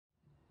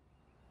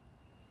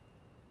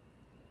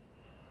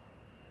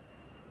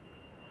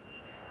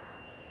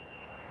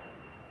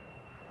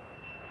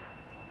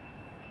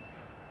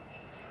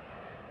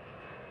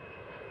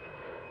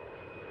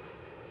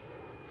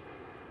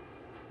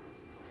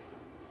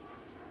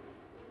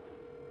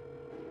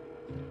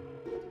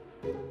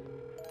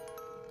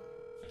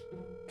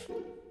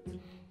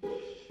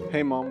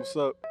Hey, Mom, what's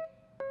up?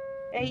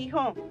 Hey,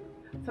 hijo,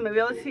 se me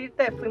olvidó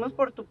decirte, fuimos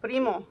por tu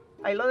primo.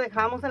 Ahí lo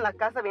dejamos en la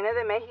casa, viene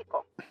de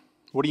México.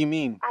 What do you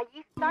mean?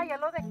 Allí está, ya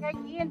lo dejé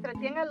allí,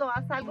 entreténgalo,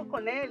 haz algo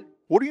con él.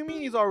 What do you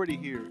mean he's already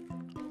here?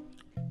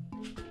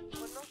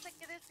 Pues no sé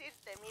qué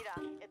decirte, mira,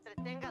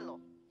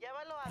 entreténgalo.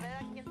 Llévalo a ver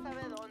a quién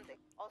sabe dónde.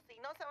 O si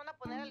no, se van a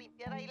poner a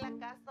limpiar ahí la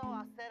casa o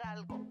a hacer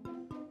algo.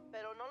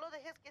 Pero no lo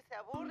dejes que se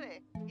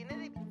aburre. Viene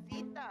de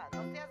visita.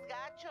 No seas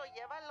gacho.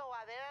 Llévalo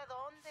a ver a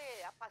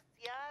dónde. A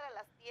pasear, a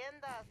las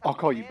tiendas. A I'll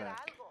call you comer back.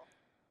 algo.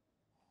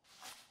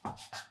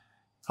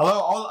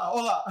 Hello,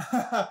 hola.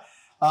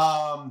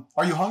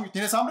 Are you hungry?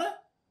 ¿Tienes hambre?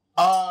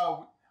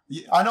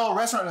 I know a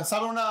restaurant.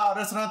 ¿Sabe un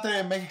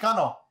restaurante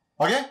mexicano?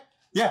 Okay?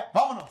 Yeah,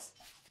 vámonos.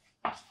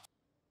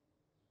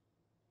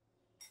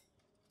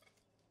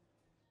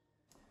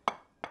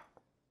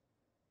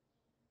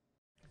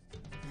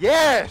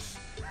 Yes!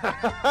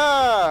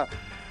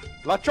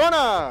 La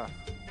Chona!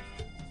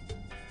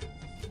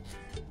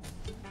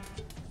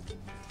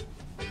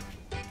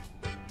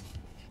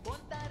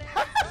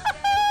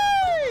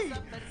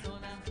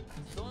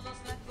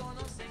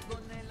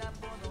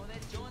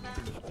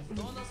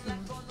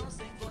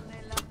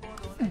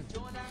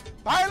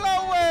 ¡Baila,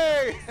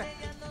 güey!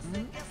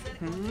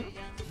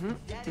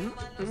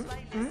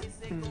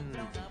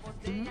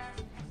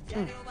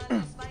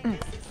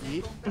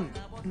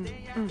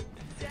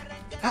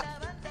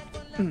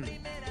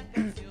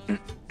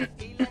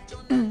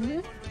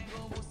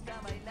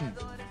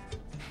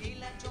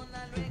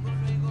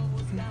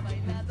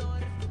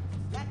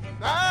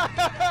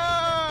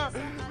 ¡Ah!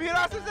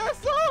 ¡Mira, haces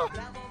eso!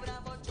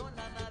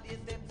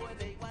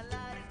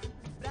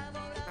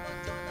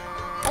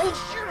 ¡Oh,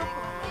 shit!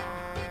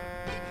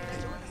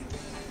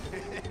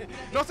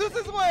 ¡No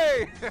asustes,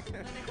 güey!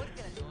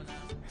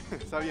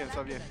 Está bien,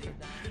 está bien.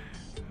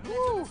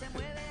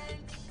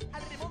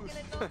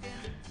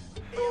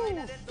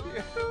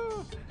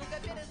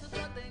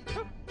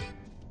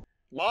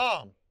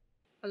 Mom,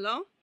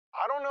 ¿Aló?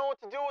 I don't know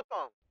what to do with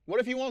him. What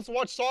if he wants to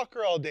watch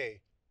soccer all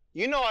day?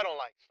 You know I don't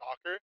like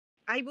soccer.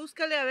 Ay,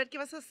 búscale a ver qué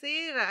vas a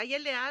hacer.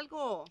 Hállale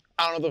algo.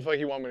 I don't know what the fuck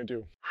you want me to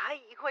do. Ay,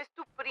 hijo, es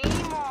tu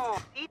primo.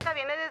 Tita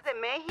viene desde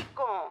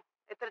México.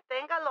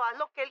 Entreténgalo, haz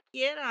lo que él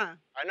quiera.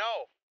 I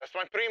know, that's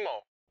my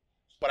primo.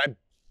 But I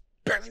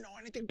barely know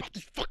anything about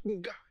this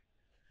fucking guy.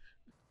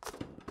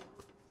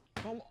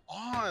 Come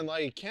on,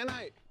 like, can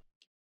I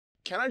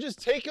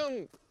just take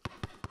him,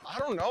 I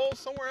don't know,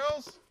 somewhere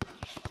else?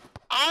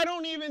 I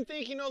don't even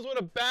think he knows what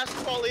a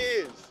basketball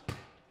is.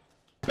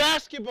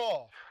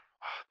 Basketball.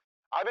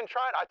 I've been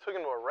trying. I took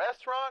him to a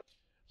restaurant,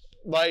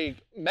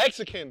 like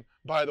Mexican,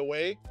 by the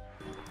way.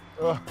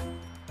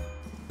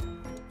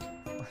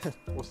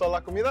 ¿Gustó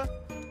la comida?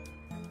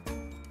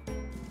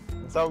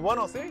 ¿Estaba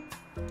bueno, sí?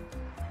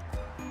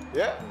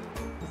 Yeah.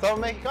 ¿Estaba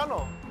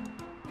mexicano?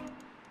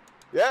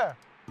 Yeah.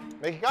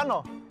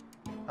 Mexicano.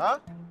 ¿Ah?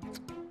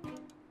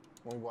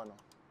 Muy bueno.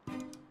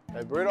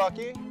 El burrito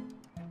aquí,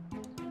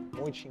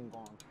 muy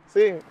chingón.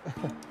 Sí.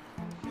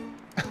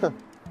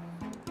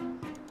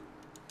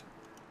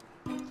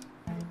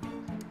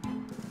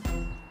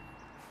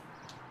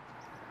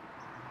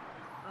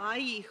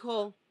 Ay,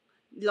 hijo,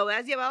 lo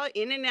habías llevado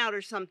in and out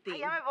or something.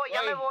 Ay,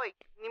 ya me voy.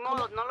 Ni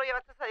modo, no lo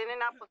llevaste a in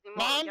and out, pues ni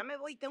modo. Mom? Ya me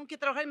voy, tengo que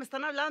trabajar y me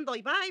están hablando.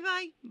 Y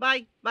bye.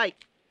 My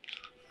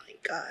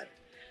God.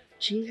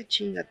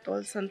 Chinga, todo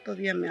el santo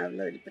día me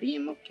habla del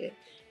primo, que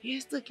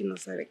esto y que no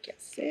sabe qué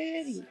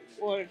hacer.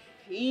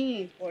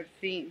 Y por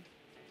fin.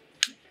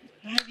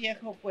 Ay,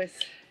 viejo, pues,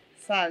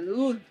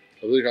 salud.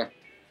 Salud, hija.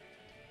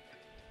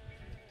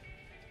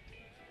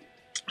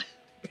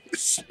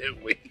 Ese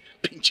güey,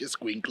 pinche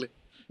escuincle.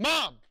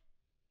 Mom!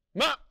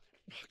 No.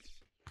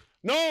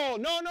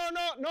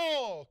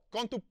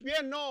 Con tu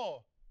pie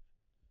no.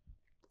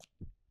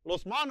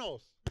 Los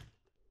manos.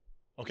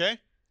 Okay?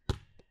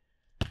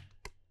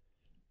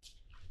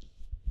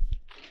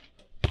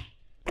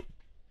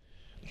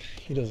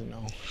 He doesn't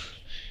know.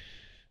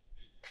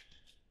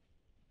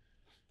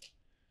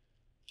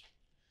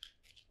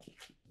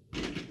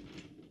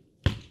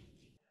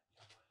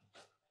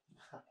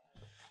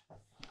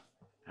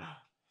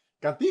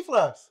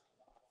 Cantinflas.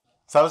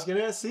 ¿Sabes quién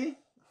es? Sí.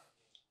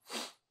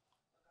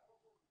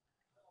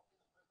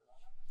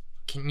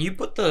 Can you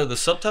put the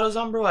subtitles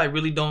on, bro? I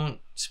really don't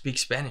speak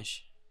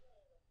Spanish.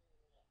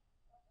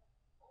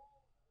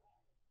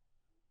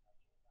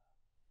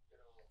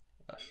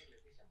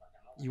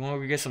 You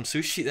want to get some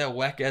sushi? That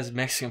whack-ass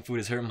Mexican food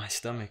is hurting my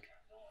stomach.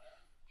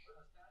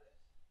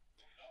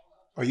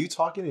 Are you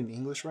talking in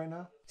English right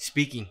now?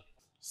 Speaking.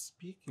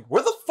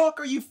 Where the fuck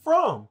are you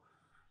from?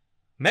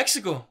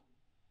 Mexico,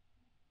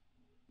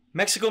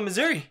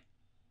 Missouri.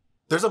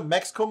 There's a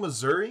Mexico,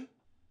 Missouri?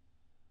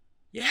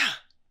 Yeah.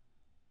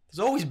 There's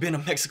always been a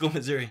Mexico,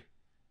 Missouri.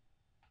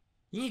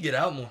 You need to get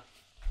out more.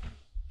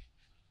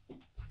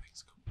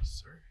 Mexico,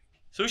 Missouri.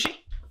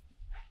 Sushi?